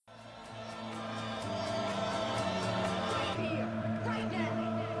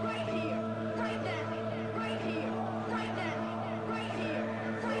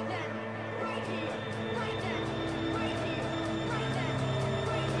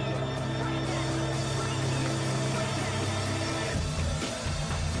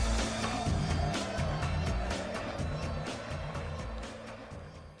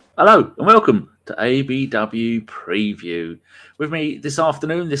Hello and welcome to ABW Preview. With me this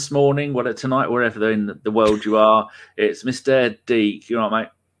afternoon, this morning, tonight, wherever in the world you are, it's Mr. Deek. You all right, mate?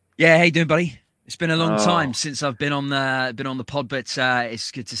 Yeah, how you doing, buddy? It's been a long time since I've been on the pod, but it's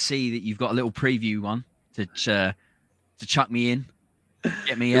good to see that you've got a little preview one to chuck me in,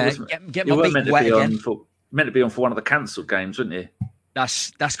 get me get you my weren't beak wet again. Meant to be on for one of the cancelled games, weren't you? That's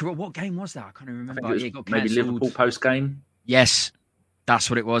correct. What game was that? I can't even remember. I think It got maybe cancelled. Liverpool post game. Yes,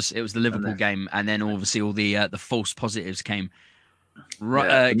 that's what it was. It was the Liverpool game, and then obviously all the false positives came.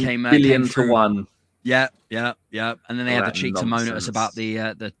 Billion through. to one. Yeah. And then they had the cheek to moan at us about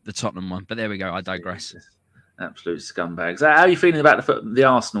the Tottenham one. But there we go. I digress. Jesus. Absolute scumbags. How are you feeling about the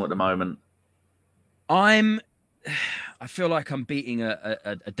Arsenal at the moment? I feel like I'm beating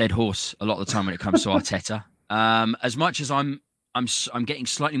a dead horse a lot of the time when it comes to Arteta. As much as I'm getting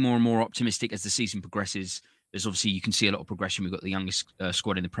slightly more and more optimistic as the season progresses. There's obviously, you can see a lot of progression. We've got the youngest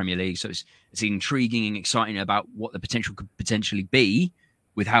squad in the Premier League, so it's intriguing and exciting about what the potential could potentially be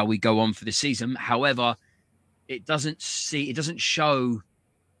with how we go on for the season. However, it doesn't show,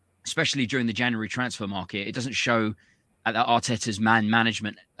 especially during the January transfer market, it doesn't show that Arteta's man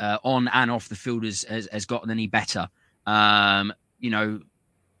management on and off the field has gotten any better. Party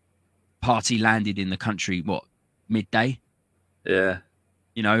landed in the country, midday? Yeah.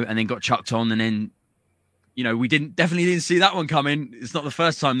 And then got chucked on, and then we definitely didn't see that one coming. It's not the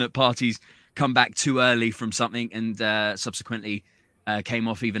first time that parties come back too early from something and subsequently came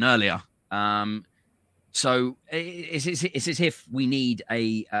off even earlier. So it's as if we need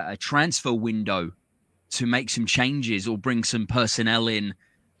a transfer window to make some changes or bring some personnel in.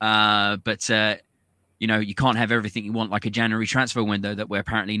 But you can't have everything you want, like a January transfer window that we're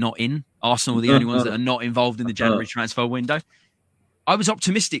apparently not in. Arsenal are the only ones that are not involved in the January transfer window. I was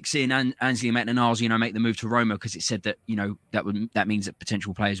optimistic seeing Ainsley Maitland-Niles, make the move to Roma, because it said that, that means that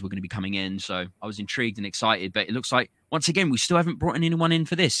potential players were going to be coming in. So I was intrigued and excited, but it looks like, once again, we still haven't brought anyone in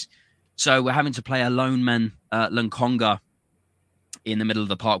for this. So we're having to play a lone man, Lankonga, in the middle of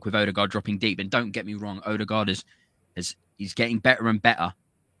the park with Odegaard dropping deep. And don't get me wrong, Odegaard he's getting better and better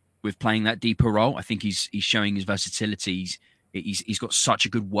with playing that deeper role. I think he's showing his versatility. He's got such a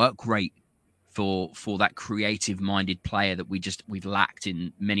good work rate for that creative-minded player that we've lacked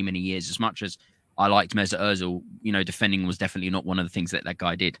in many, many years. As much as I liked Mesut Ozil, defending was definitely not one of the things that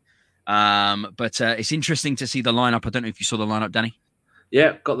guy did. But it's interesting to see the lineup. I don't know if you saw the lineup, Danny.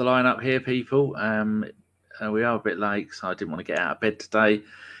 Yeah, got the lineup here, people. We are a bit late, so I didn't want to get out of bed today.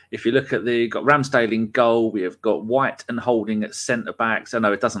 If you look at got Ramsdale in goal, we have got White and Holding at centre backs. I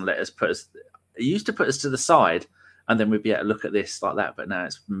know it doesn't let us it used to put us to the side, and then we'd be able to look at this like that, but now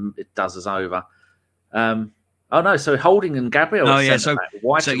it does us over. So Holding and Gabriel. Oh yeah, so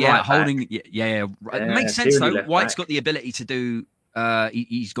White. So yeah, Holding. Yeah. It makes sense though. White's got the ability to do.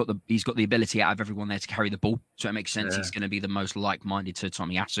 He's got the ability out of everyone there to carry the ball, so it makes sense. Yeah. He's going to be the most like-minded to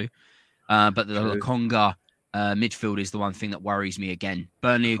Tomiyasu. But the Lokonga midfield is the one thing that worries me again.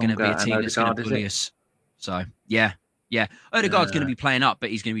 Burnley are going to be a team that's going to bully us. So yeah. Odegaard's going to be playing up, but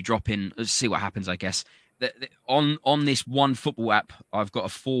he's going to be dropping. Let's see what happens, I guess. On this one football app, I've got a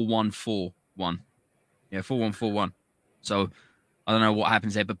 4-1-4-1. Yeah, 4-1-4-1. So I don't know what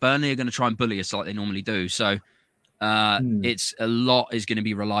happens there, but Burnley are going to try and bully us like they normally do. So it's a lot is going to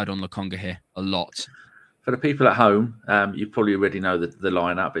be relied on Lokonga here. A lot. For the people at home, you probably already know the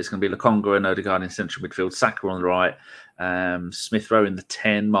lineup. It's going to be Lokonga and Odegaard in central midfield, Saka on the right, Smith Rowe in the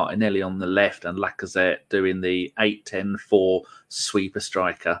 10, Martinelli on the left, and Lacazette doing the 8-10-4 sweeper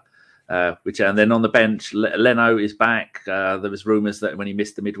striker. And then on the bench, Leno is back. There was rumours that when he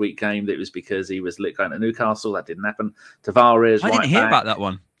missed the midweek game, that it was because he was going to Newcastle. That didn't happen. Tavares. I didn't hear about that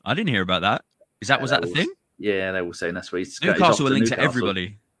one. I didn't hear about that. Was that the thing? Yeah, they were saying that's where he's Newcastle were linked to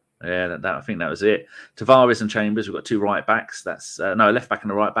everybody. Yeah, I think that was it. Tavares and Chambers. We've got two right backs. That's left back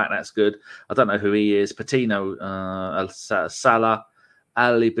and a right back. That's good. I don't know who he is. Patino, Salah,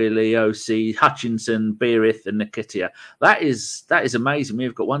 Ali Biliosi, Hutchinson, Beerith, and Nketiah. That is amazing.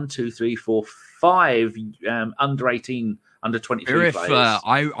 We've got 1, 2, 3, 4, 5 under 18, under 23 players.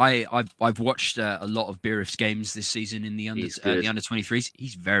 I've watched a lot of Beerith's games this season in the under 23s.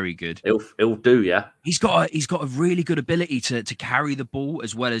 He's very good. He'll do, yeah. He's got a really good ability to carry the ball,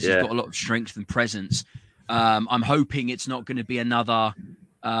 as well as he's got a lot of strength and presence. I'm hoping it's not going to be another.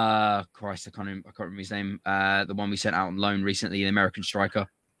 Christ, I can't remember his name. The one we sent out on loan recently, the American striker,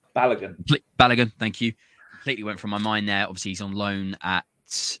 Balogun. Thank you. Completely went from my mind there. Obviously, he's on loan at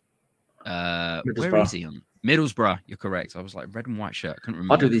where is he on? Middlesbrough. You're correct. I was like red and white shirt. I couldn't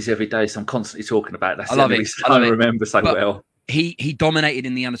remember. I do these every day, so I'm constantly talking about that. I love it. I remember so well. He dominated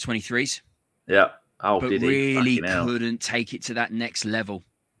in the under 23s. Yeah. But really couldn't take it to that next level.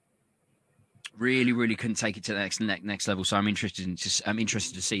 Really, really couldn't take it to the next level. So I'm interested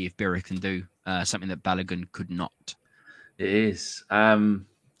to see if Birra can do something that Balogun could not. It is.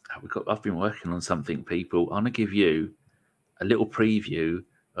 I've been working on something, people. I'm going to give you a little preview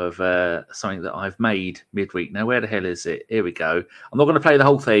of something that I've made midweek. Now, where the hell is it? Here we go. I'm not going to play the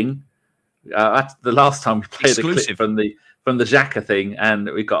whole thing. The last time we played a clip from the Xhaka thing,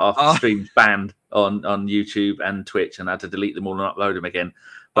 and we got our streams banned on YouTube and Twitch, and I had to delete them all and upload them again.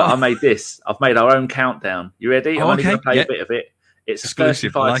 But I made this. I've made our own countdown. You ready? I'm only going to play a bit of it. It's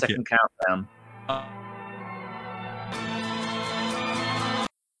exclusive. A 35-second countdown.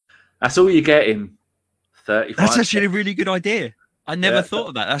 That's all you're getting. 35. That's actually a really good idea. I never thought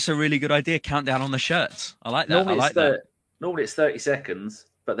of that. That's a really good idea. Countdown on the shirts. I like that. Normally it's 30 seconds,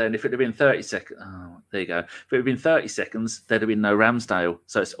 but then if it had been 30 seconds, there you go. If it had been 30 seconds, there'd have been no Ramsdale.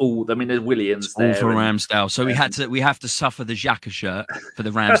 So it's all. I mean, there's Williams there. All for Ramsdale. So we have to suffer the Xhaka shirt for the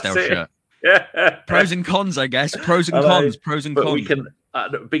Ramsdale shirt. Yeah. Pros and cons, I guess. Pros and cons. But we can.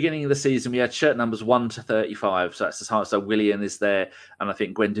 At the beginning of the season, we had shirt numbers 1 to 35, so that's as high. So Willian is there, and I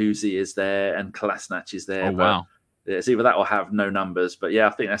think Guendouzi is there, and Kolasinac is there. Oh wow! It's either that or have no numbers. But yeah,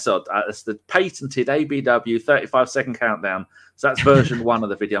 I think that's odd. That's the patented ABW 35-second countdown. So that's version 1 of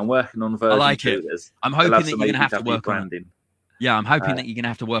the video. I'm working on version 2. I like it. I'm hoping that you're going to have to work on it. Yeah, I'm hoping that you're going to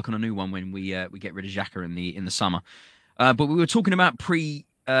have to work on a new one when we get rid of Xhaka in the summer. But we were talking about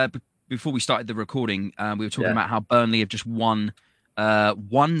before we started the recording. We were talking about how Burnley have just won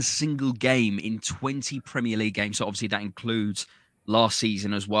one single game in 20 Premier League games. So obviously that includes last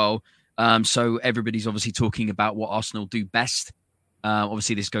season as well. So everybody's obviously talking about what Arsenal do best.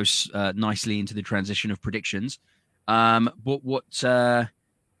 Obviously this goes nicely into the transition of predictions. But what do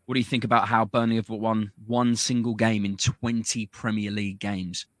you think about how Burnley have won one single game in 20 Premier League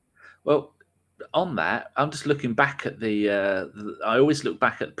games? Well, on that, I'm just looking back at I always look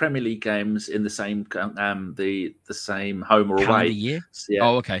back at Premier League games in the same the same home or away year. So, yeah.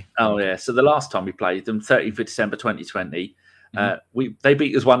 Oh, okay. Oh, yeah. So the last time we played them, 13th of December 2020, they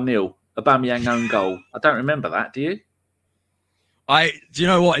beat us 1-0. Aubameyang own goal. I don't remember that. Do you? Do you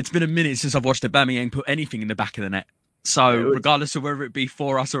know what? It's been a minute since I've watched Aubameyang put anything in the back of the net. So regardless of whether it be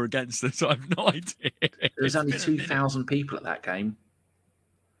for us or against us, I have no idea. There was only 2,000 people at that game.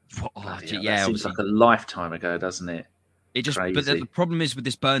 Yeah, seems like a lifetime ago, doesn't it? It just, crazy. But the problem is with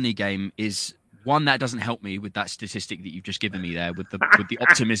this Burnley game is one that doesn't help me with that statistic that you've just given me there with the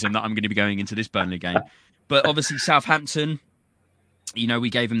optimism that I'm going to be going into this Burnley game. But obviously Southampton, we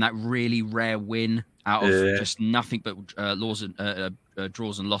gave them that really rare win out of just nothing but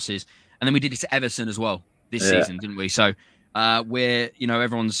draws and losses, and then we did it to Everton as well this season, didn't we? So.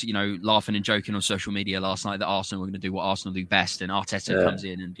 Everyone's, laughing and joking on social media last night that Arsenal were going to do what Arsenal do best. And Arteta comes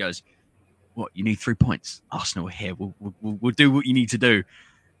in and goes, what, you need 3 points? Arsenal are here. We'll do what you need to do.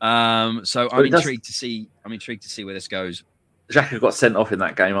 So I'm intrigued to see where this goes. Xhaka got sent off in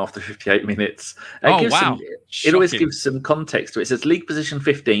that game after 58 minutes. It always gives some context to it. It says league position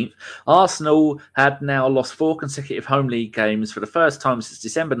 15th. Arsenal had now lost 4 consecutive home league games for the first time since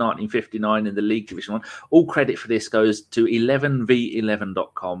December 1959 in the League Division 1. All credit for this goes to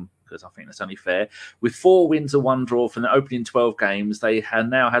 11v11.com because I think that's only fair. With 4 wins and 1 draw from the opening 12 games, they have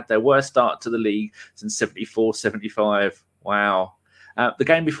now had their worst start to the league since 74-75. Wow. The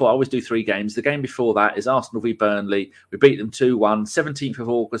game before, I always do 3 games. The game before that is Arsenal v Burnley. We beat them 2-1, 17th of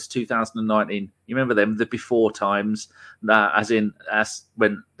August 2019. You remember them, the before times, as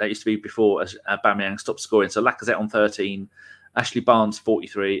when they used to be before Aubameyang stopped scoring. So Lacazette on 13, Ashley Barnes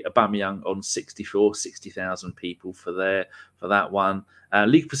 43, Aubameyang on 64, 60,000 people for that one.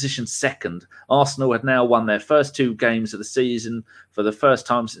 League position 2nd. Arsenal had now won their first 2 games of the season for the first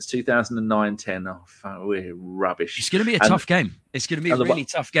time since 2009-10. Oh, we're rubbish. It's going to be a tough game. It's going to be a really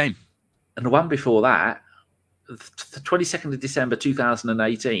tough game. And the one before that, the 22nd of December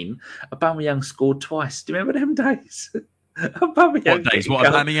 2018, Aubameyang scored twice. Do you remember them days? What days? What,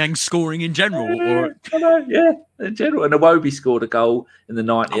 Aubameyang scoring in general? In general. And Iwobi scored a goal in the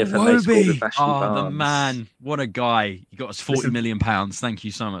 90th. And they scored with Ashley Barnes. The man. What a guy. He got us £40 million. Thank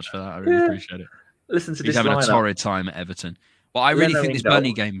you so much for that. I really appreciate it. Listen to He's having a torrid time at Everton. But I really think this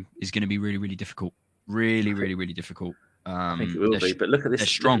Burnley game is going to be really, really difficult. Really, really, really difficult. I think it will be. But look at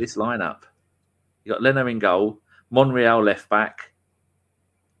this lineup. You got Leno in goal, Monreal left back,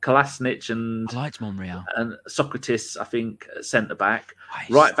 Kolasinac I liked Monreal. And Socrates, I think, centre back.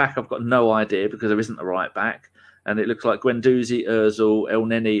 Nice. Right back, I've got no idea because there isn't a right back. And it looks like Guendouzi, Ozil, El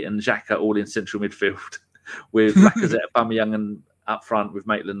Neni and Xhaka all in central midfield with Lacazette, Aubameyang and up front with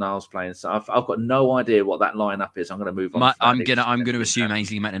Maitland-Niles playing. So I've got no idea what that lineup is. I'm going to move on. I'm going to assume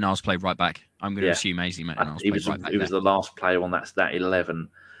Ainsley Maitland-Niles played right back. I'm going to assume Ainsley Maitland-Niles played right back. He was the last player on that 11.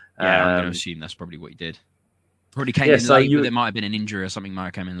 Yeah, I'm going to assume that's probably what he did. Probably came Yeah, in so late, but there might have been an injury or something. Might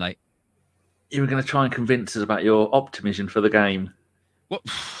have come in late. You were going to try and convince us about your optimism for the game. What?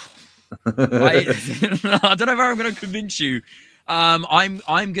 I don't know if I'm going to convince you. I'm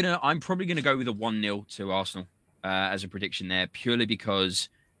probably gonna go with a 1-0 to Arsenal as a prediction there, purely because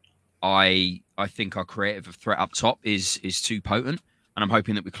I think our creative threat up top is too potent, and I'm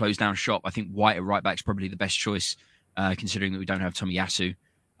hoping that we close down shop. I think White at right back is probably the best choice, considering that we don't have Tomiyasu.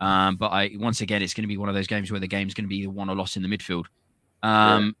 But once again, it's going to be one of those games where the game's going to be the won or loss in the midfield.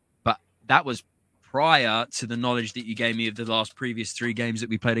 But that was prior to the knowledge that you gave me of the previous 3 games that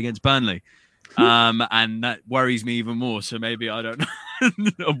we played against Burnley. And that worries me even more. So maybe I don't know.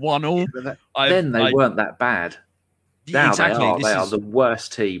 A 1-1. Then they weren't that bad. Now exactly. They are the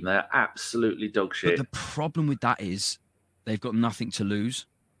worst team. They're absolutely dog shit. But the problem with that is they've got nothing to lose.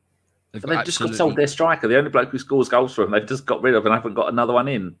 They've just got sold their striker. The only bloke who scores goals for them, they've just got rid of and haven't got another one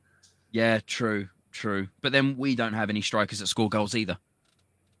in. Yeah, true. But then we don't have any strikers that score goals either.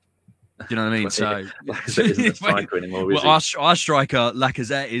 Do you know what I mean? So Lacazette isn't a striker anymore, is he? Our striker,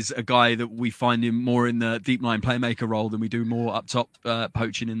 Lacazette, is a guy that we find him more in the deep line playmaker role than we do more up top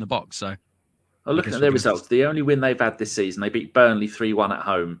poaching in the box. So, looking at their results, the only win they've had this season, they beat Burnley 3-1 at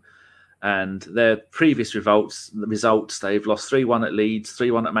home. And their previous results, they've lost 3-1 at Leeds,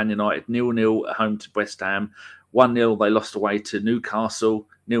 3-1 at Man United, 0-0 at home to West Ham, 1-0 they lost away to Newcastle,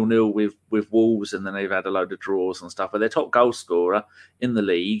 0-0 with Wolves, and then they've had a load of draws and stuff. But their top goal scorer in the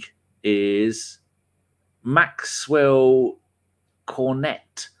league is Maxwell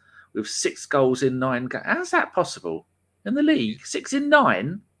Cornet with 6 goals in 9 games. How's that possible? In the league? 6 in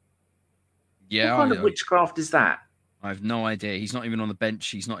 9? Yeah. What kind of witchcraft is that? I have no idea. He's not even on the bench.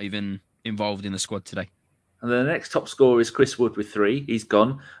 He's not even involved in the squad today. And then the next top scorer is Chris Wood with 3. He's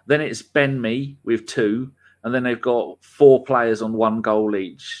gone. Then it's Ben Mee with 2. And then they've got 4 players on 1 goal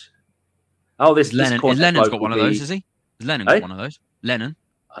each. Oh, Lennon's got one of those, is he? Has Lennon got one of those? Lennon?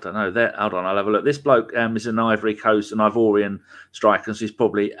 I don't know. Hold on, I'll have a look. This bloke is an Ivory Coast, an Ivorian striker, so he's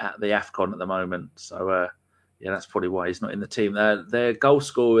probably at the AFCON at the moment. So, that's probably why he's not in the team. Their goal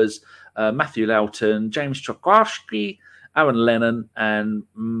scorers, Matthew Loughton, James Chokwarski, Aaron Lennon, and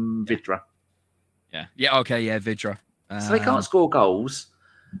Vidra. Yeah. Okay. Yeah, Vidra. So they can't score goals,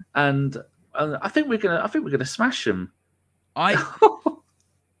 and I think we're gonna smash them. I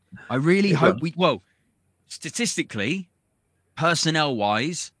really hope we. Well, statistically, personnel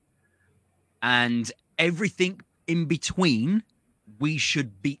wise, and everything in between, we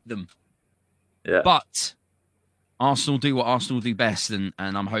should beat them. Yeah. But Arsenal do what Arsenal do best, and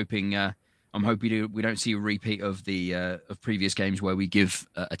I'm hoping we don't see a repeat of the of previous games where we give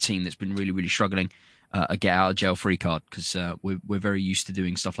a team that's been really, really struggling a get out of jail free card, because we're very used to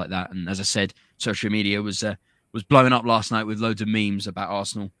doing stuff like that. And as I said, social media was blowing up last night with loads of memes about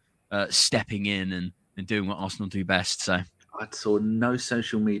Arsenal stepping in and doing what Arsenal do best. So I saw no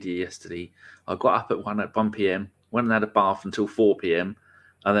social media yesterday. I got up at 1 p.m, went and had a bath until 4 p.m,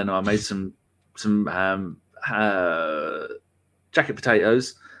 and then I made some jacket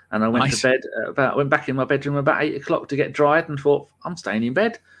potatoes, and I went to bed. Went back in my bedroom about 8 o'clock to get dried, and thought I'm staying in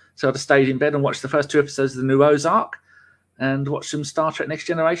bed. So I just stayed in bed and watched the first 2 episodes of the new Ozark, and watched some Star Trek Next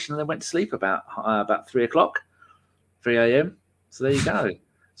Generation, and then went to sleep about 3 a.m. So there you go.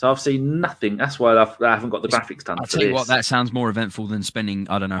 So I've seen nothing. That's why I haven't got the graphics done. I'll tell you what, that sounds more eventful than spending,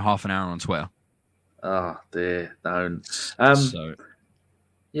 I don't know, half an hour on Twitter. Oh dear, don't. Hello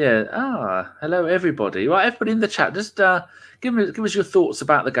everybody. Right, everybody in the chat, just give us your thoughts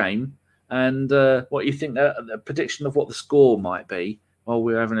about the game and what you think the prediction of what the score might be while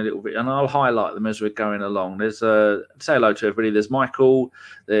we're having a little bit, and I'll highlight them as we're going along. There's say hello to everybody. There's Michael,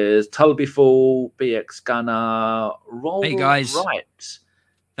 there's Tulbyfall, BX Gunner, Roll. Hey guys, right.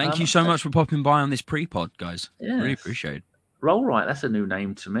 Thank you so much for popping by on this pre-pod, guys. Yeah, really appreciate it. Roll right, that's a new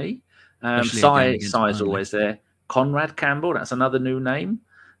name to me. Si's always there. Conrad Campbell, that's another new name.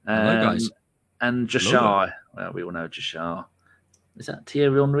 Hello, guys. And Jashar. Well, we all know Jashar. Is that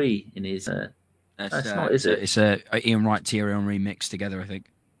Thierry Henry in his? That's not, is it? It's a Ian Wright, Thierry Henry mixed together, I think.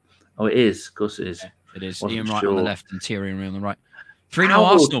 Oh, it is. Of course, it is. Yeah, it is. Ian Wright on the left and Thierry Henry on the right. 3-0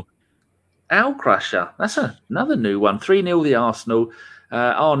 Arsenal. Owl Crusher. That's another new one. 3-0 the Arsenal.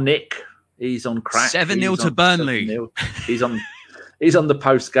 Our Nick, he's on crack. 7-0 to Burnley. 7-0. He's on the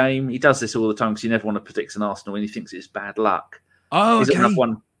post game. He does this all the time because you never want to predict an Arsenal when he thinks it's bad luck. Oh, okay.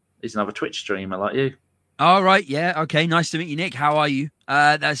 He's another Twitch streamer like you. All right, yeah, okay. Nice to meet you, Nick. How are you?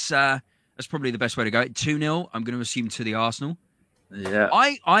 That's probably the best way to go. 2-0. I'm going to assume to the Arsenal. Yeah.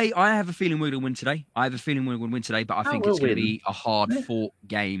 I have a feeling we're going to win today. But I think it's going to be a hard-fought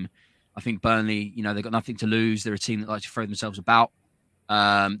game. I think Burnley, they've got nothing to lose. They're a team that likes to throw themselves about.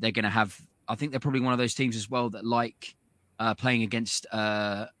 They're going to have. I think they're probably one of those teams as well that like playing against.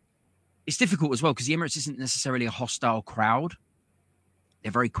 It's difficult as well because the Emirates isn't necessarily a hostile crowd.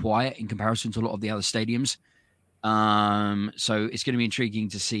 They're very quiet in comparison to a lot of the other stadiums. So it's going to be intriguing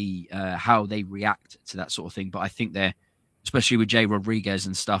to see how they react to that sort of thing. But I think they're, especially with Jay Rodriguez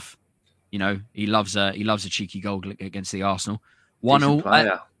and stuff, you know, he loves a cheeky goal against the Arsenal.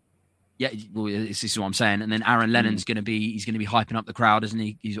 1-0. Yeah, well, this is what I'm saying. And then Aaron Lennon's going to be hyping up the crowd, isn't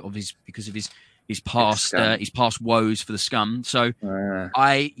he? He's obviously because of his past woes for the scum. So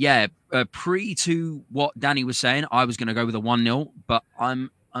pre to what Danny was saying, I was going to go with a 1-0, but I'm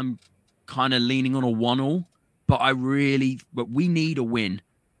kind of leaning on a 1-0. But we need a win.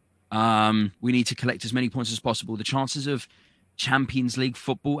 We need to collect as many points as possible. The chances of Champions League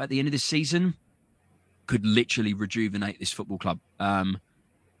football at the end of this season could literally rejuvenate this football club.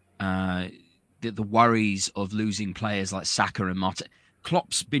 The worries of losing players like Saka and Martin.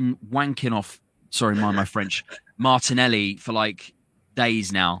 Klopp's been wanking off, sorry, mind my French, Martinelli for like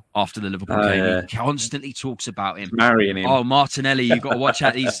days now after the Liverpool game. Yeah. He constantly talks about him. Marrying him. Oh, Martinelli, you've got to watch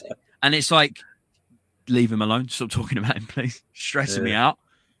out. And it's like, leave him alone. Stop talking about him, please. Stressing me out.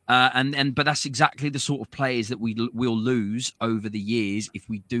 But that's exactly the sort of players that we'll lose over the years if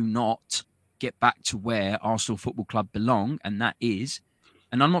we do not get back to where Arsenal Football Club belong, and that is.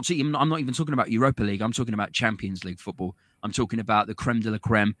 And I'm not even talking about Europa League. I'm talking about Champions League football. I'm talking about the creme de la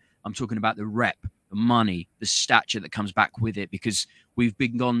creme. I'm talking about the rep, the money, the stature that comes back with it, because we've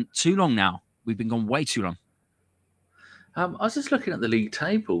been gone too long now. We've been gone way too long. I was just looking at the league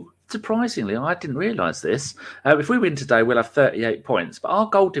table. Surprisingly, I didn't realise this. If we win today, we'll have 38 points. But our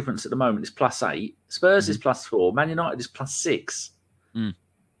goal difference at the moment is +8. Spurs is +4. Man United is +6.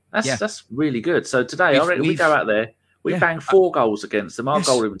 That's really good. So today, I reckon we go out there, we bang 4 goals against them. Our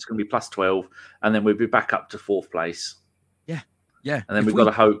goal difference is going to be +12, and then we'll be back up to 4th place. Yeah. And then we've got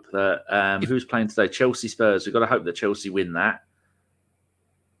to hope that who's playing today? Chelsea Spurs. We've got to hope that Chelsea win that.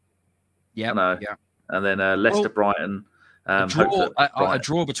 Yeah. And then Leicester Brighton. A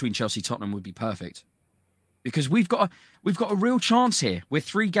draw between Chelsea Tottenham would be perfect, because we've got a real chance here. We're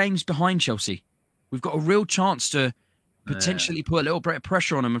 3 games behind Chelsea. We've got a real chance to potentially put a little bit of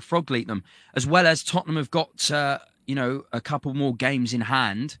pressure on them and frog leap them, as well as Tottenham have got a couple more games in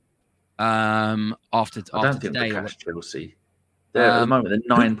hand after I don't think today. They catch Chelsea. At the moment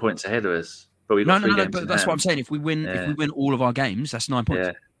they're 9 points ahead of us. But we've got 3 games. But that's what I'm saying. If we win all of our games, that's 9 points.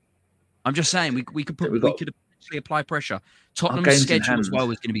 Yeah. I'm just saying we could potentially apply pressure. Tottenham's schedule as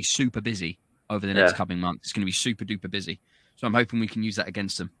well is going to be super busy over the next coming months. It's going to be super duper busy. So I'm hoping we can use that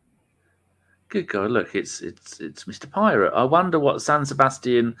against them. Good God, look, it's Mr. Pirate. I wonder what San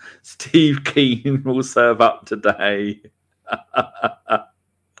Sebastian Steve Keane will serve up today.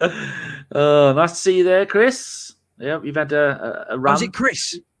 Oh, nice to see you there, Chris. Yeah, you've had a run. Was it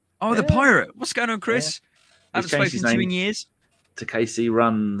Chris? Oh, the Pirate. What's going on, Chris? I haven't spoken to you in years. To KC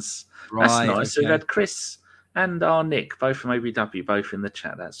Runs. Right, that's nice. Okay. So we've had Chris and our Nick, both from ABW, both in the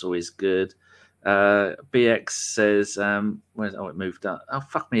chat. That's always good. BX says, it moved up. Oh,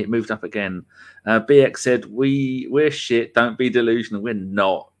 fuck me, it moved up again. BX said, we're shit, don't be delusional. We're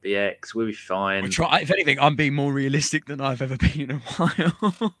not, BX, we'll be fine. If anything, I'm being more realistic than I've ever been in a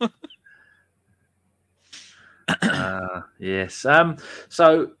while. Yes.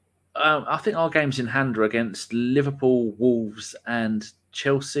 So I think our games in hand are against Liverpool, Wolves, and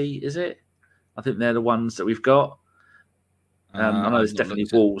Chelsea. Is it? I think they're the ones that we've got. I know it's definitely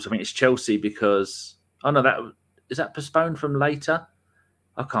Wolves. I think it's Chelsea because I'm that postponed from later.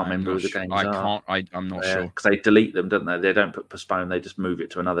 I can't remember who the games are. I'm not sure because they delete them, don't they? They don't put postpone. They just move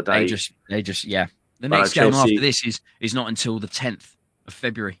it to another day. They just. The next game after this is not until the 10th of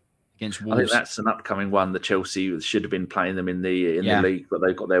February. Against Wolves. I think that's an upcoming one. The Chelsea should have been playing them in the league, but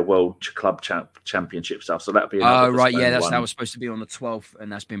they've got their World Club Championship stuff. So that'd be another that was supposed to be on the 12th,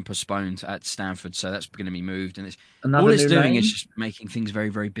 and that's been postponed at Stamford. So that's going to be moved, and all it's doing is just making things very,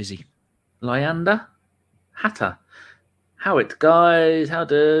 very busy. Lyanda Hatter, how it guys? How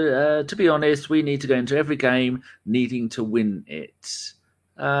to be honest, we need to go into every game needing to win it.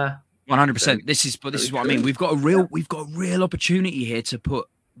 100%. This is what I mean. We've got a real opportunity here to put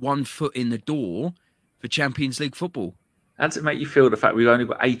one foot in the door for Champions League football. How does it make you feel, the fact we've only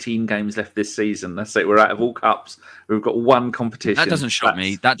got 18 games left this season? Let's say we're out of all cups. We've got one competition. That doesn't shock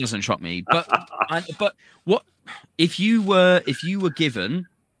me. But but what if you were given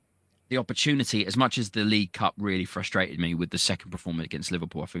the opportunity? As much as the League Cup really frustrated me with the second performance against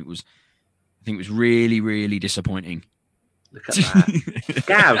Liverpool, I think it was really, really disappointing. Look at that,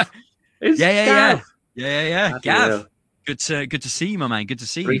 Gav. Yeah. Gav. Good to see you, my man. Good to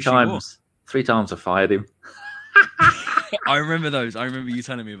see you. 3 times. 3 times I fired him. I remember those. I remember you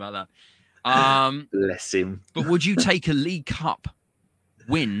telling me about that. Bless him. But would you take a League Cup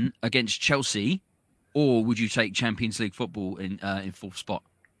win against Chelsea, or would you take Champions League football in fourth spot?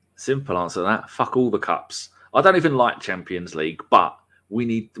 Simple answer to that. Fuck all the cups. I don't even like Champions League, but we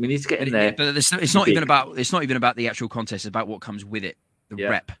need to get in there. But it's not even about the actual contest. It's about what comes with it, the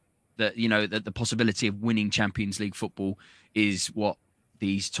rep. That the possibility of winning Champions League football is what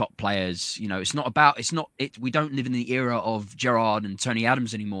these top players. We don't live in the era of Gerrard and Tony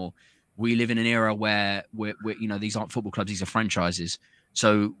Adams anymore. We live in an era where these aren't football clubs; these are franchises.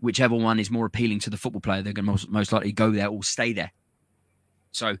 So whichever one is more appealing to the football player, they're going to most likely go there or stay there.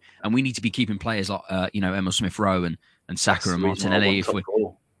 So, and we need to be keeping players like Emil Smith Rowe and Saka and Martinelli.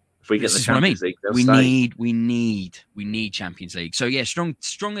 If we get the Champions League, we need Champions League. So yeah,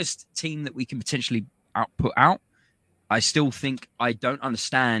 strongest team that we can potentially put out. I still think I don't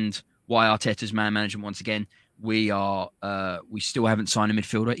understand why Arteta's man management once again. We still haven't signed a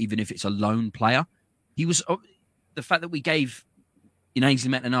midfielder, even if it's a loan player. He was the fact that we gave Ainsley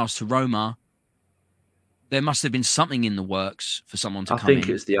Maitland-Niles to Roma. There must have been something in the works for someone to come in. I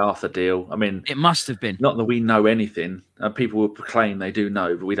think it's the Arthur deal. I mean, it must have been. Not that we know anything. People will proclaim they do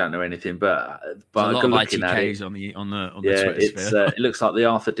know, but we don't know anything. But a lot of ITKs on the Twitter it looks like the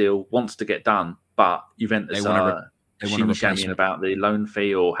Arthur deal wants to get done, but Juventus are shimmy-shamming about the loan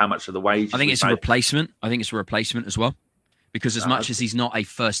fee or how much of the wage. I think it's a replacement. I think it's a replacement as well, because as much as he's not a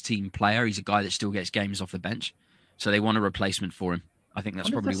first-team player, he's a guy that still gets games off the bench. So they want a replacement for him. I think that's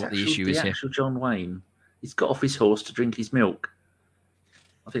probably what the issue is here. John Wayne. He's got off his horse to drink his milk.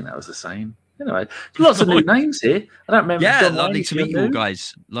 I think that was the same. Anyway, lots of new names here. I don't remember. Yeah, John lovely Wayne, to meet you all,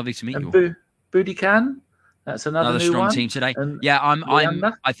 guys. Lovely to meet you all. Booty Can. That's another new strong one. team today. And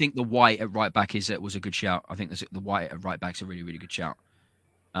I think the White at right back was a good shout. I think the White at right back is a really, really good shout.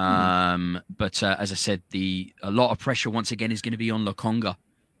 But as I said, a lot of pressure once again is going to be on Lokonga.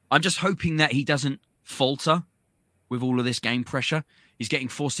 I'm just hoping that he doesn't falter with all of this game pressure. He's getting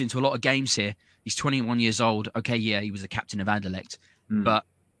forced into a lot of games here. He's 21 years old. Okay, yeah, he was the captain of Anderlecht, but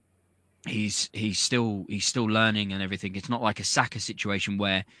he's still learning and everything. It's not like a Saka situation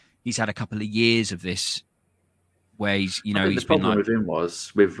where he's had a couple of years of this, where he's the problem with him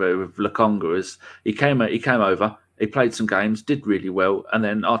was with Lokonga is he came over, he played some games, did really well, and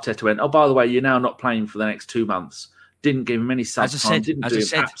then Arteta went, oh, by the way, you're now not playing for the next 2 months. Didn't give him any sub time, didn't do him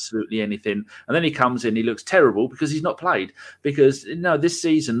absolutely anything. And then he comes in, he looks terrible because he's not played. Because this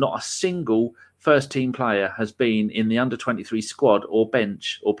season, not a single first-team player has been in the under-23 squad or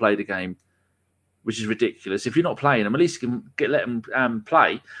bench or played a game, which is ridiculous. If you're not playing them, at least you can let them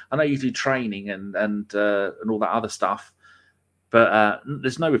play. I know you do training and all that other stuff, but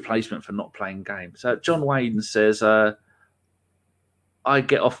there's no replacement for not playing games. So John Wayne says, I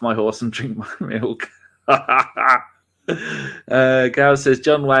get off my horse and drink my milk. Gav says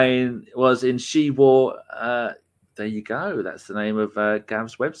John Wayne was in She Wore. There you go. That's the name of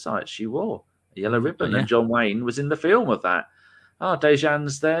Gav's website. She Wore a Yellow Ribbon, and John Wayne was in the film of that. Oh,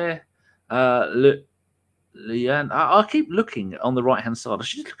 Dejan's there. Leanne, I'll keep looking on the right hand side. I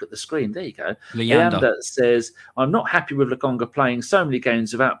should just look at the screen. There you go. Leander says, I'm not happy with Lokonga playing so many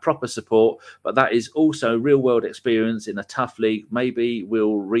games without proper support, but that is also real world experience in a tough league. Maybe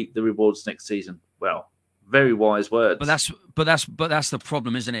we'll reap the rewards next season. Well, very wise words. But that's the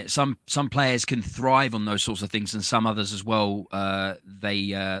problem, isn't it? Some players can thrive on those sorts of things, and some others as well.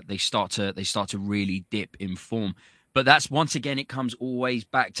 They start to really dip in form. But that's once again, it comes always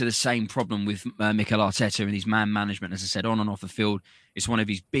back to the same problem with Mikel Arteta and his man management. As I said, on and off the field, it's one of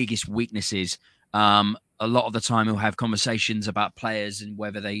his biggest weaknesses. A lot of the time, he'll have conversations about players and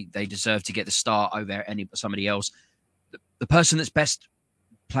whether they deserve to get the start over somebody else. The person that's best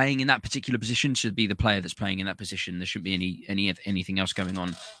playing in that particular position should be the player that's playing in that position. There shouldn't be anything else going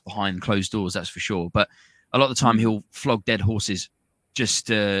on behind closed doors, that's for sure. But a lot of the time he'll flog dead horses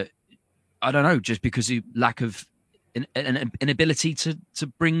just I don't know, just because of lack of an ability to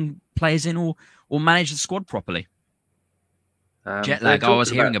bring players in or manage the squad properly. Jet lag. I was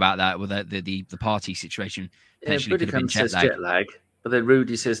hearing about that with the party situation. Potentially could have been jet lag, but then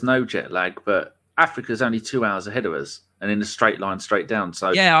Rudy says no jet lag, but Africa's only 2 hours ahead of us and in a straight line straight down.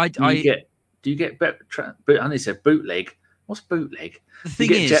 So yeah, do you get and they said bootleg. What's bootleg? The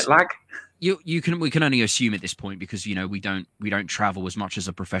thing is, jet lag. We can only assume at this point because we don't travel as much as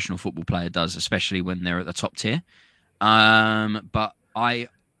a professional football player does, especially when they're at the top tier. But I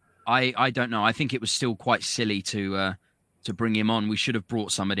don't know. I think it was still quite silly to bring him on. We should have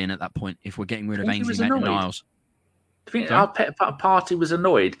brought somebody in at that point if we're getting rid of Ainsley Maitland-Niles. I think our party was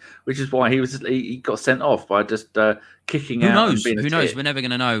annoyed, which is why he got sent off by just kicking out. Who knows? We're never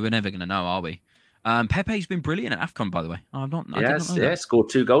going to know. We're never going to know, are we? Pepe's been brilliant at AFCON, by the way. I did not Yes, know yeah, that. scored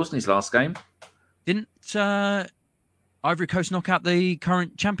 2 goals in his last game. Didn't Ivory Coast knock out the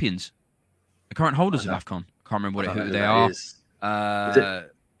current champions, the current I holders of don't, AFCON? Can't remember I don't know who who they that are. is. Is it?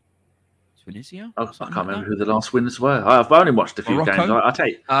 Tunisia, I something can't like remember that. who the last winners were. I've only watched a few games. Morocco. I tell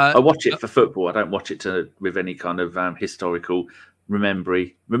you, Uh, I watch uh, it for football. I don't watch it with any kind of historical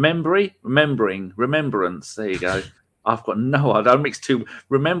remembrance. There you go. I've got no. I don't mix two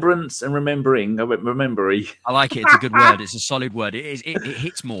remembrance and remembering. I went remembery. I like it. It's a good word. It's a solid word. It is. It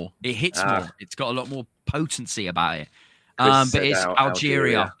hits more. It hits Ah, more. It's got a lot more potency about it. Chris But said it's Algeria.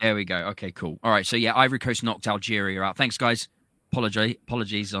 Algeria. There we go. Okay, cool. All right. So yeah, Ivory Coast knocked Algeria out. Thanks, guys.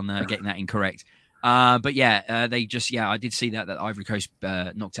 Apologies on getting that incorrect. But yeah, they just I did see that Ivory Coast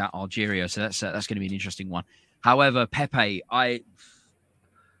knocked out Algeria. So that's going to be an interesting one. However, Pepe,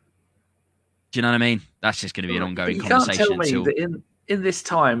 do you know what I mean? That's just going to be an But ongoing you can't tell conversation me until that in this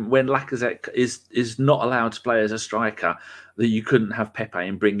time when Lacazette is not allowed to play as a striker, that you couldn't have Pepe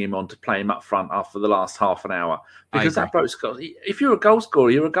and bring him on to play him up front after the last half an hour. I Because agree. that bloke's got. If you're a goal scorer,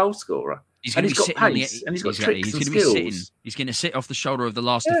 you're a goal scorer. He's going And to he's be got sitting on the pace and he's got exactly. tricks He's and going to be sitting. skills. He's going to sit off the shoulder of the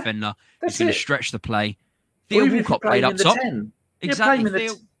last Yeah, defender. He's that's going to it. stretch the play. Or Theo even if you Walcott play played him up in the top. 10. Yeah, play him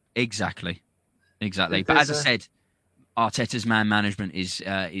Exactly. in the. Exactly. If But as there's I a. said, Arteta's man management is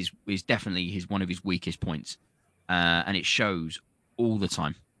definitely one of his weakest points, and it shows all the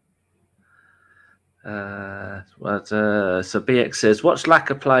time. So BX says, watch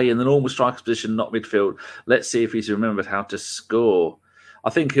Laka play in the normal striker's position, not midfield. Let's see if he's remembered how to score. I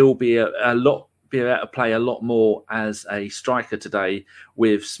think he'll be be able to play a lot more as a striker today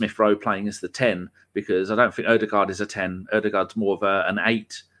with Smith Rowe playing as the 10, because I don't think Odegaard is a 10. Odegaard's more of an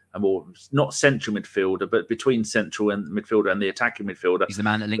 8, a more not central midfielder, but between central and midfielder and the attacking midfielder. He's the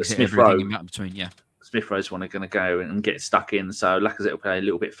man that links Smith everything Rowe. in between. Yeah. Smith Rowe's going to go and get stuck in. So Lacazette will play a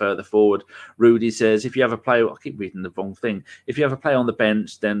little bit further forward. Rudy says, if you have a player, I keep reading the wrong thing. If you have a player on the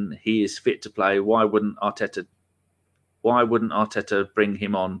bench, then he is fit to play. Why wouldn't Arteta bring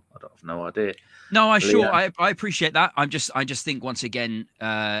him on? I don't have no idea. No, I appreciate that. I just think once again,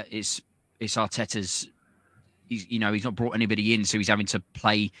 it's Arteta's. He's not brought anybody in, so he's having to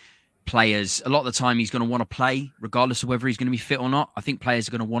play players. A lot of the time, he's going to want to play, regardless of whether he's going to be fit or not. I think players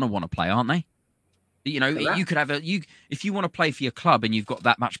are going to want to play, aren't they? You could have if you want to play for your club and you've got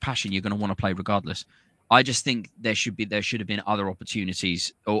that much passion, you're going to want to play regardless. I just think there should have been other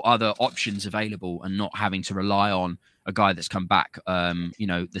opportunities or other options available, and not having to rely on a guy that's come back,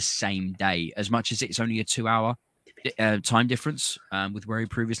 the same day. As much as it's only a 2-hour time difference with where he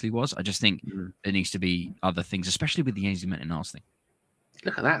previously was, I just think there needs to be other things, especially with the Ainsley Maitland-Niles thing.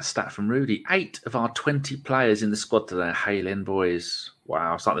 Look at that stat from Rudy. 8 of our 20 players in the squad today are Halen boys.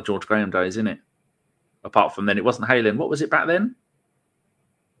 Wow, it's like the George Graham days, isn't it? Apart from then, it wasn't Halen. What was it back then?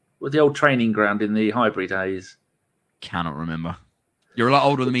 What was the old training ground in the Highbury days? Cannot remember. You're a lot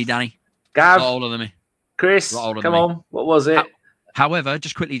older than me, Danny. Gav. A lot older than me. Chris, come on. What was it? However,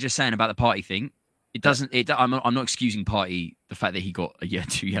 just quickly saying about the party thing, it doesn't. I'm not excusing Party the fact that he got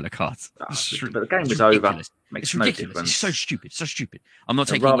 2 yellow cards. But the game was over. It's ridiculous. It's so stupid. So stupid. I'm not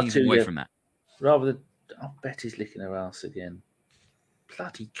taking anything away from that. Rather than, Betty's licking her ass again.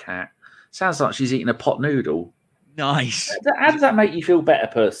 Bloody cat. Sounds like she's eating a pot noodle. Nice. How does that make you feel better,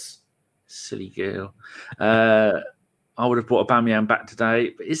 Puss? Silly girl. I would have brought Aubameyang back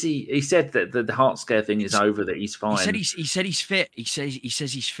today, but is he? He said that the heart scare thing is over. That he's fine. He said he's fit. He says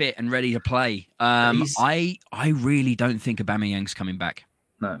he's fit and ready to play. I really don't think Aubameyang's coming back.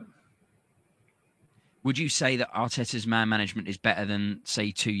 No. Would you say that Arteta's man management is better than,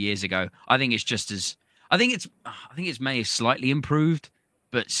 say, 2 years ago? I think it's just as. I think it's may have slightly improved,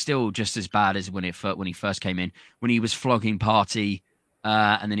 but still just as bad as when he first came in, when he was flogging Partey,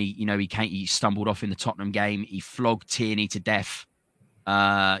 and then he stumbled off in the Tottenham game. He flogged Tierney to death.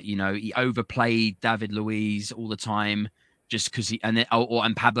 He overplayed David Luiz all the time just because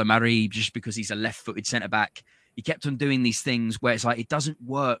and Pablo Mari just because he's a left-footed centre back. He kept on doing these things where it's like, it doesn't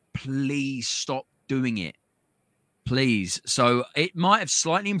work. Please stop doing it. Please. So it might have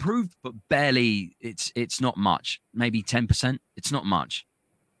slightly improved, but barely. It's not much. Maybe 10%. It's not much.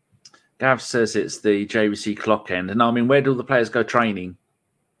 Gav says it's the JVC clock end, and I mean, where do all the players go training?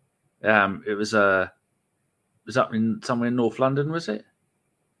 It was up in somewhere in North London, was it?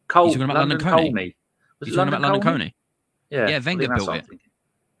 You talking about London Coney? Was you talking about London Coney? Yeah, Wenger built it.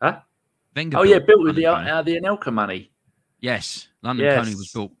 Huh? Wenger. Built with the Anelka money. Yes, London Coney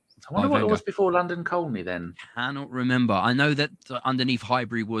was built. I wonder what it was before London Colney then. Cannot remember. I know that underneath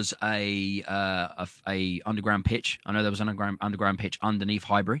Highbury was a underground pitch. I know there was an underground pitch underneath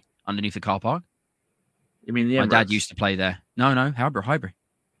Highbury, underneath the car park. You mean the Emirates? My dad used to play there. No, Highbury.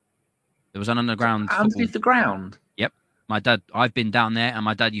 There was an underground football. Underneath the ground? Yep. I've been down there, and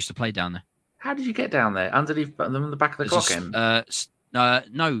my dad used to play down there. How did you get down there? Underneath the back of the clock end?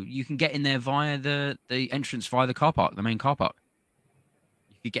 No, you can get in there via the entrance via the car park, the main car park.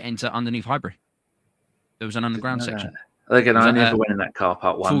 You could get into underneath Highbury. There was an underground section. Again, I never went in that car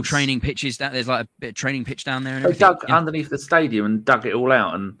park once. Full training pitches. There's like a bit of training pitch down there. And they dug underneath the stadium and dug it all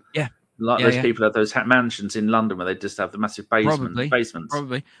out. And those people have those mansions in London where they just have the massive basements.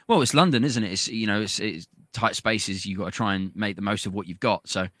 Probably. Well, it's London, isn't it? It's tight spaces. You've got to try and make the most of what you've got.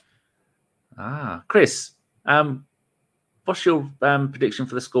 So, Chris, what's your prediction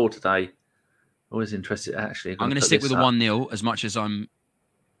for the score today? Always interested. Actually, I'm going to stick with a 1-0 as much as I'm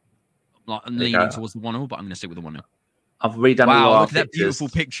leaning towards the 1-0, but I'm going to stick with the 1-0. I've redone all our look at that beautiful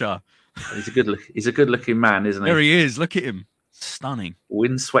picture. He's a good-looking man, isn't he? There he is. Look at him. Stunning.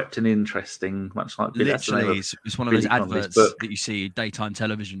 Windswept and interesting, much like Billy. Literally, it's one of those adverts that you see daytime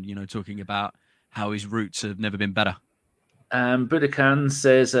television, talking about how his roots have never been better. Budokan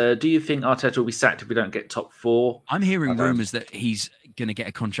says, do you think Arteta will be sacked if we don't get top 4? I'm hearing rumours that he's going to get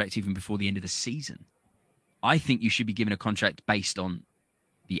a contract even before the end of the season. I think you should be given a contract based on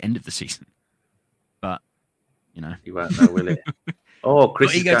the end of the season. But, You won't know, will it? Oh,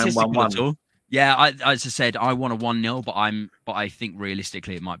 Chris is going 1-1. Yeah, as I said, I want a 1-0, but I think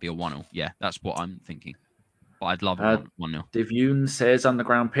realistically it might be a 1-0. Yeah, that's what I'm thinking. But I'd love a 1-0. Divune says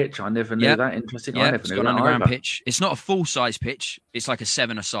underground pitch. I never knew that. Interesting. Yeah, I never it's knew got that an underground either. pitch. It's not a full-size pitch. It's like a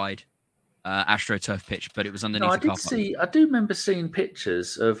 7-a-side AstroTurf pitch, but it was underneath the car park. I do remember seeing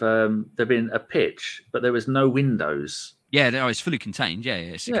pictures of there being a pitch, but there was no windows. Yeah, it's fully contained. Yeah,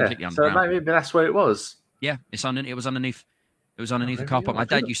 it's completely underground. So maybe that's where it was. Yeah, it was underneath. It was underneath the car park. My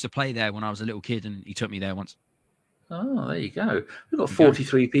dad used to play there when I was a little kid, and he took me there once. Oh, there you go. We've got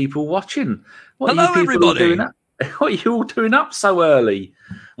 43 people watching. Hello, everybody. What are you all doing up so early?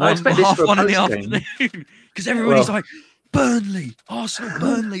 I expect this for 1 in the afternoon because everybody's like, Burnley, Arsenal,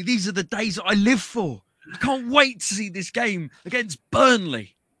 Burnley. These are the days that I live for. I can't wait to see this game against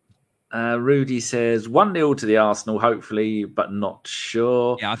Burnley. Rudy says 1-0 to the Arsenal, hopefully, but not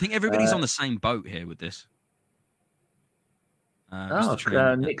sure. Yeah, I think everybody's on the same boat here with this.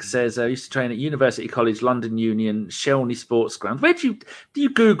 Nick says I used to train at University College, London Union, Shelney Sports Ground. Where do you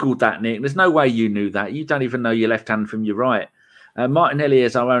Googled that, Nick? There's no way you knew that. You don't even know your left hand from your right. Martinelli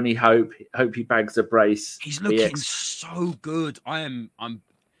is our only hope. Hope he bags a brace. He's looking so good. I'm.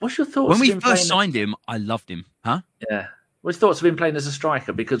 What's your thoughts? When we first signed him, I loved him. Huh? Yeah. What's your thoughts of him playing as a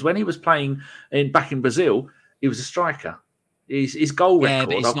striker? Because when he was playing back in Brazil, he was a striker. His goal record.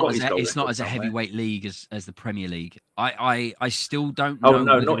 But it's not as a heavyweight league as the Premier League. I still don't know. Oh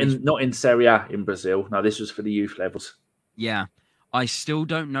no, not in Serie A in Brazil. No, this was for the youth levels. Yeah, I still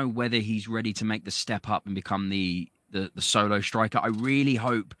don't know whether he's ready to make the step up and become the solo striker. I really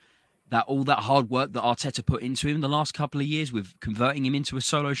hope that all that hard work that Arteta put into him the last couple of years with converting him into a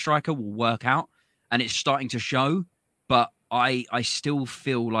solo striker will work out, and it's starting to show. But I still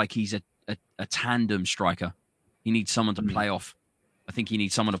feel like he's a tandem striker. He needs someone to play off. I think he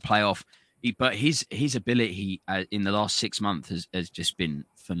needs someone to play off. But his ability in the last 6 months has just been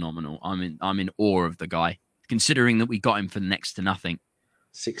phenomenal. I'm in awe of the guy, considering that we got him for next to nothing.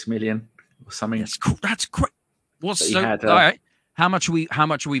 6 million or something. That's great. All right? How much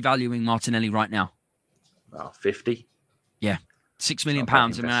are we valuing Martinelli right now? Well, 50. Yeah, £6 million.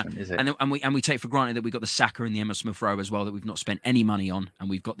 And we take for granted that we got the Saka and the Emma Smith Rowe as well that we've not spent any money on, and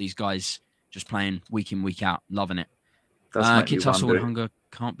we've got these guys just playing week in, week out, loving it. Kid Tussle and Hunger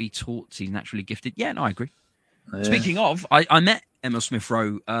can't be taught. He's naturally gifted. Yeah, no, I agree. Yeah. Speaking of, I met Emma Smith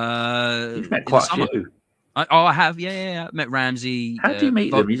Rowe. You've met quite a few. I have. Yeah. I met Ramsey. How do you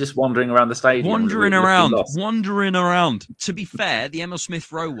meet them? You're just wandering around the stadium. Wandering around. To be fair, the Emma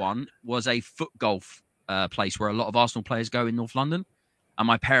Smith Rowe one was a foot golf place where a lot of Arsenal players go in North London. And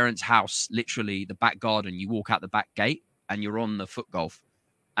my parents' house, literally the back garden, you walk out the back gate and you're on the foot golf.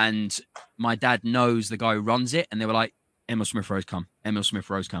 And my dad knows the guy who runs it. And they were like, Emma Smith Rowe's come. Emma Smith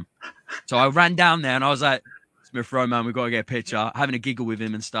Rowe's come. So I ran down there and I was like, Smith Rowe, man, we've got to get a picture. Having a giggle with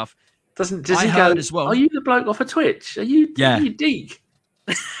him and stuff. Does he go as well? Are you the bloke off of Twitch? Are you Deke?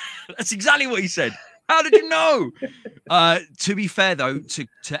 That's exactly what he said. How did you know? To be fair, though,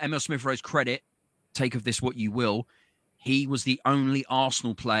 to Emma Smith Rowe's credit, take of this what you will, he was the only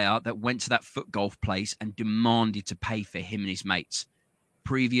Arsenal player that went to that foot golf place and demanded to pay for him and his mates.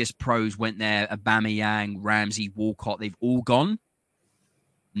 Previous pros went there, Aubameyang, Ramsey, Walcott, they've all gone.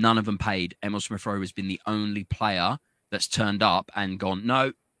 None of them paid. Emil Smith Rowe has been the only player that's turned up and gone,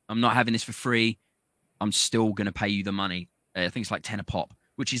 no, I'm not having this for free. I'm still going to pay you the money. I think it's like 10 a pop,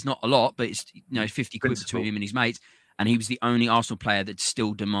 which is not a lot, but it's 50 quid between him and his mates. and he was the only Arsenal player that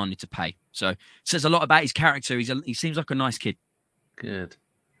still demanded to pay. So it says a lot about his character. He seems like a nice kid. Good.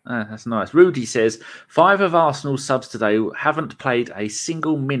 That's nice. Rudy says 5 of Arsenal's subs today haven't played a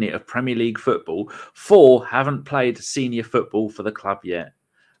single minute of Premier League football. 4 haven't played senior football for the club yet.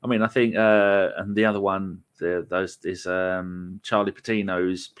 I mean, I think, and the other one, those is Charlie Patino,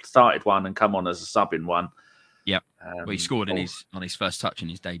 who's started one and come on as a sub in one. Yep. Well, he scored on his first touch in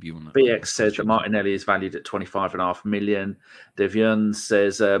his debut. BX says that Martinelli is valued at 25.5 million. Devian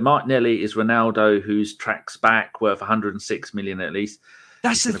says Martinelli is Ronaldo, whose tracks back worth 106 million at least.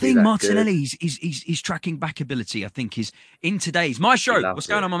 That's the thing, Martinelli. He's tracking back ability, I think, is in today's my show. What's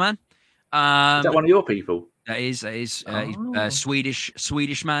going on, my man? Is that one of your people? That is. He's a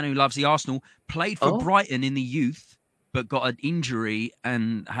Swedish man who loves the Arsenal. Played for Brighton in the youth, but got an injury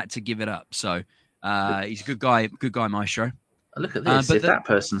and had to give it up. So he's a good guy. Good guy, Maestro. Look at this. If that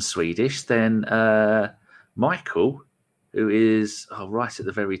person's Swedish, then Michael, who is right at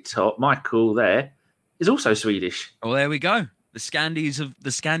the very top, Michael there is also Swedish. Oh, there we go. The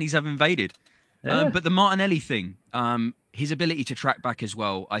Scandies have invaded. Yeah. But the Martinelli thing, his ability to track back as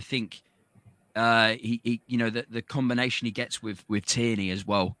well. I think he the combination he gets with Tierney as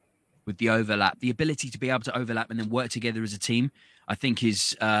well, with the overlap, the ability to be able to overlap and then work together as a team, I think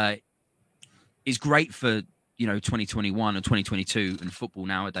is great for 2021 or 2022 and football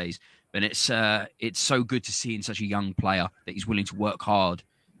nowadays. And it's so good to see in such a young player that he's willing to work hard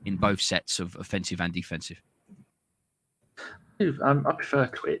in both sets of offensive and defensive. I prefer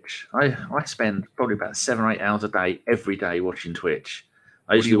Twitch. I spend probably about 7 or 8 hours a day every day watching Twitch.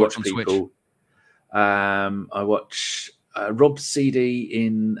 I usually watch people. I watch Rob CD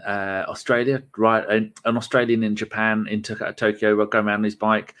in Australia, right? An Australian in Japan, in Tokyo, going around on his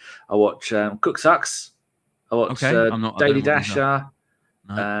bike. I watch Cook Sucks. I watch Daily Dasher.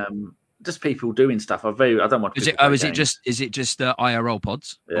 No. Just people doing stuff. I don't want to. Is it just IRL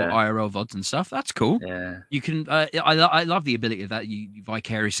pods or IRL VODs and stuff? That's cool. Yeah, you can. I love the ability of that. You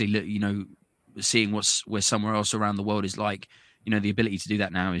vicariously, seeing where somewhere else around the world is like. The ability to do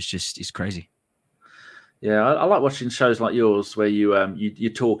that now is crazy. Yeah, I like watching shows like yours where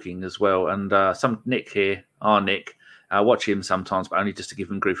you're talking as well. And some Nick here, Nick, I watch him sometimes, but only just to give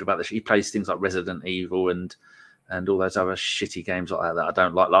him grief about this. He plays things like Resident Evil and all those other shitty games like that I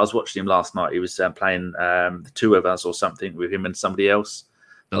don't like. I was watching him last night. He was playing The Two of Us or something with him and somebody else.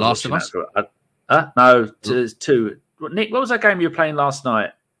 The Last of Us? No, two. Nick, what was that game you were playing last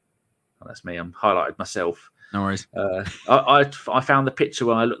night? Oh, that's me. I'm highlighted myself. No worries. I found the picture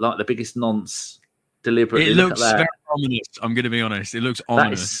where I look like the biggest nonce deliberately. It looks very ominous. I'm going to be honest. It looks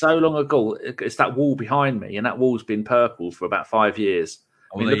ominous. That is so long ago. It's that wall behind me, and that wall's been purple for about 5 years.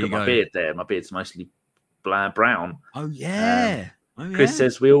 Look at my beard there. My beard's mostly brown. Oh yeah. Chris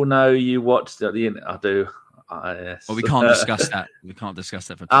says we all know you watched at the end. I do. Yes. Well, we can't discuss that. We can't discuss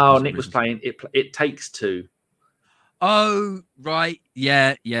that. Nick was playing It Takes Two. Oh right,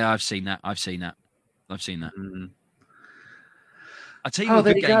 yeah. I've seen that. Mm. I'll tell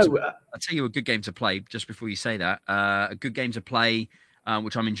you a good game to play. Just before you say that, a good game to play,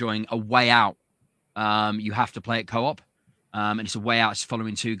 which I'm enjoying. A Way Out. You have to play it co-op. And it's a way out. It's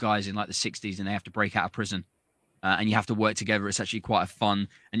following 2 guys in like the 60s, and they have to break out of prison, and you have to work together. It's actually quite fun,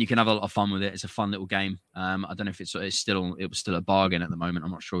 and you can have a lot of fun with it. It's a fun little game. I don't know if it was still a bargain at the moment.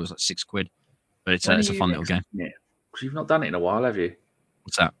 I'm not sure. It was like £6, but it's a fun little game. Yeah, because you've not done it in a while, have you?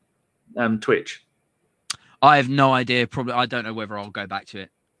 What's that? Twitch. I have no idea. Probably, I don't know whether I'll go back to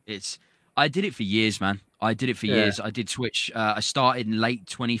it. I did it for years, man. I did it for years. I did Twitch. I started in late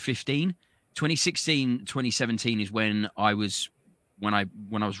 2015. 2016, 2017 is when I was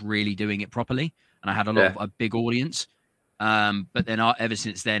really doing it properly, and I had a big audience. But then ever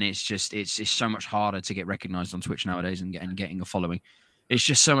since then, it's so much harder to get recognized on Twitch nowadays and getting a following. It's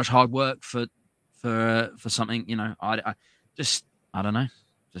just so much hard work for something. I don't know.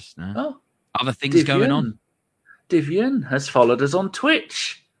 Just other things going on. Divian has followed us on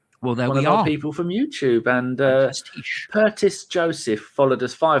Twitch. Well, there One we of are. Our people from YouTube, and Curtis Joseph followed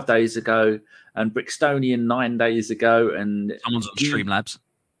us 5 days ago, and Brickstonian 9 days ago, and someone's on Streamlabs.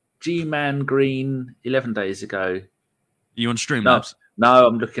 G-Man Green 11 days ago. Are you on Streamlabs? No,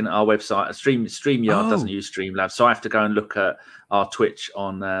 I'm looking at our website. StreamYard doesn't use Streamlabs, so I have to go and look at our Twitch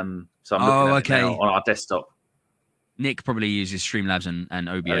on. So I'm looking at it now on our desktop. Nick probably uses Streamlabs and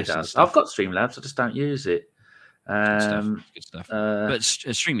OBS. And stuff. I've got Streamlabs, I just don't use it. Good stuff. But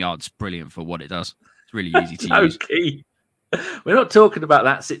StreamYard's brilliant for what it does. It's really easy to use. Okay. We're not talking about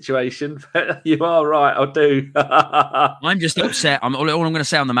that situation, but you are right. I do. I'm just upset. All I'm going to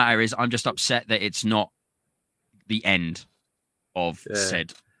say on the matter is I'm just upset that it's not the end of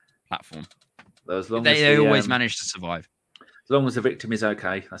said platform. As long as they always manage to survive. As long as the victim is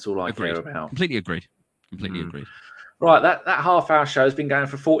okay, that's all I care about. Completely agreed. Agreed. Right, that half-hour show has been going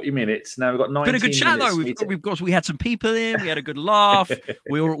for 40 minutes. Now we've got 19 minutes. Been a good chat though. We had some people in. We had a good laugh.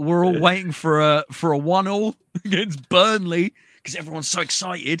 we're all waiting for a 1-1 against Burnley because everyone's so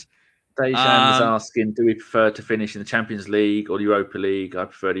excited. Dejan was asking, do we prefer to finish in the Champions League or Europa League? I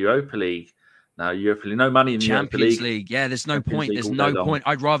prefer the Europa League. No, Europa League, no money in the Europa League. Champions League. Yeah, there's no point. There's no point.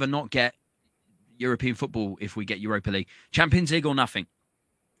 I'd rather not get European football if we get Europa League. Champions League or nothing.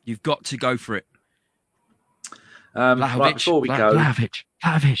 You've got to go for it. Right, before we go,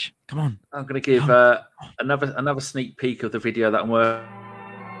 Vlahovic, come on. I'm going to give another sneak peek of the video that I'm working.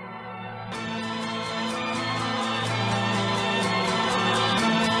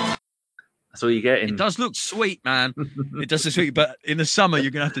 That's all you're getting. It does look sweet, man. It does look sweet, but in the summer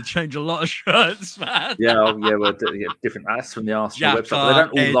you're going to have to change a lot of shirts, man. Well, different. That's from the Arsenal website.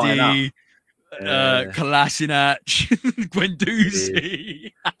 But they don't all line up. Kolasinac,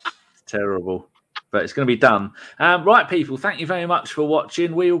 Guendouzi. It's terrible. But it's going to be done. Right, people, thank you very much for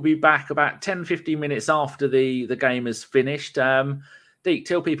watching. We will be back about 10-15 minutes after the game is finished. Deke,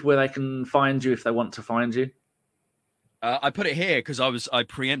 tell people where they can find you if they want to find you. I put it here because I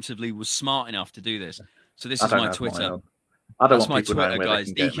preemptively was smart enough to do this. So this is my Twitter. That's my Twitter,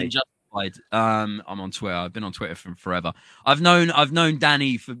 guys. Deacon Justified. I'm on Twitter. I've been on Twitter for forever. I've known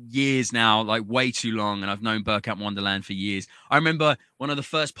Danny for years now, like way too long, and I've known Burkamp Wonderland for years. I remember one of the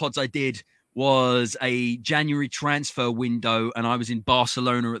first pods I did was a January transfer window, and I was in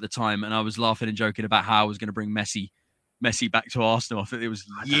Barcelona at the time, and I was laughing and joking about how I was going to bring Messi back to Arsenal. I think it was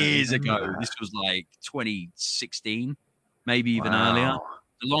years ago. This was like 2016, maybe even earlier. A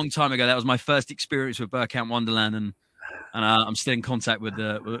long time ago. That was my first experience with Burkamp Wonderland, and I'm still in contact with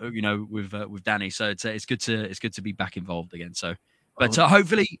with Danny. So it's good to be back involved again. So, but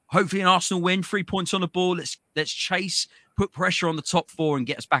hopefully an Arsenal win, 3 points on the ball. Let's chase. Put pressure on the top four and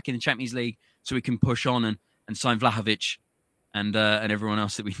get us back in the Champions League so we can push on and sign Vlahovic and everyone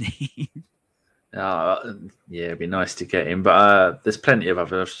else that we need. It'd be nice to get him, but there's plenty of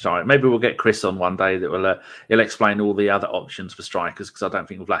other strikers. Maybe we'll get Chris on one day that will he'll explain all the other options for strikers because I don't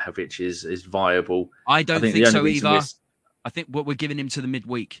think Vlahovic is viable. I don't think so either. I think what we're giving him to the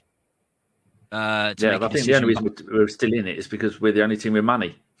midweek. I think the only reason we're still in it is because we're the only team with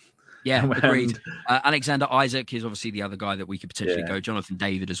money. Yeah, agreed. Alexander Isaac is obviously the other guy that we could potentially go. Jonathan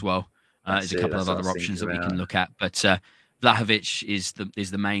David as well. There's a couple of other options that we can look at. But Vlahovic is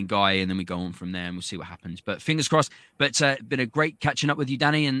the main guy, and then we go on from there and we'll see what happens. But fingers crossed. But been a great catching up with you,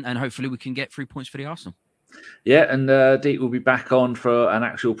 Danny, and hopefully we can get 3 points for the Arsenal. Yeah, and Deep will be back on for an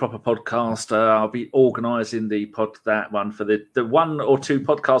actual proper podcast. I'll be organising that one for the 1 or 2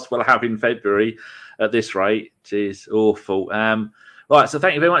 podcasts we'll have in February at this rate, which is awful. Right, so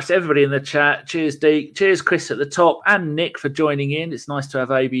thank you very much to everybody in the chat. Cheers, Deke. Cheers, Chris at the top, and Nick for joining in. It's nice to have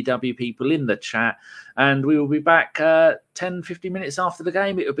ABW people in the chat. And we will be back 10-15 minutes after the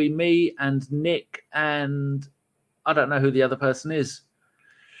game. It'll be me and Nick, and I don't know who the other person is.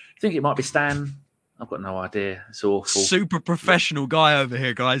 I think it might be Stan. I've got no idea. It's awful. Super professional guy over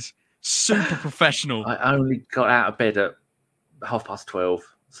here, guys. Super professional. I only got out of bed at 12:30.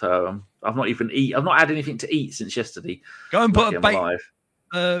 So I've not even I've not had anything to eat since yesterday. Go and put a baked.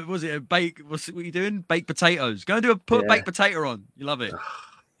 Was it a bake? What are you doing? Baked potatoes. Go and put a baked potato on. You love it.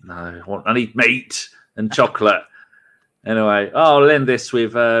 No, I need meat and chocolate. Anyway, I'll end this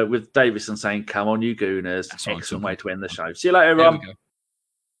with Davison saying, "Come on, you Gooners!" Excellent way to end the show. See you later, everyone.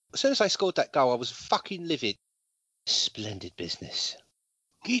 As soon as I scored that goal, I was fucking livid. Splendid business.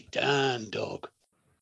 Get down, dog.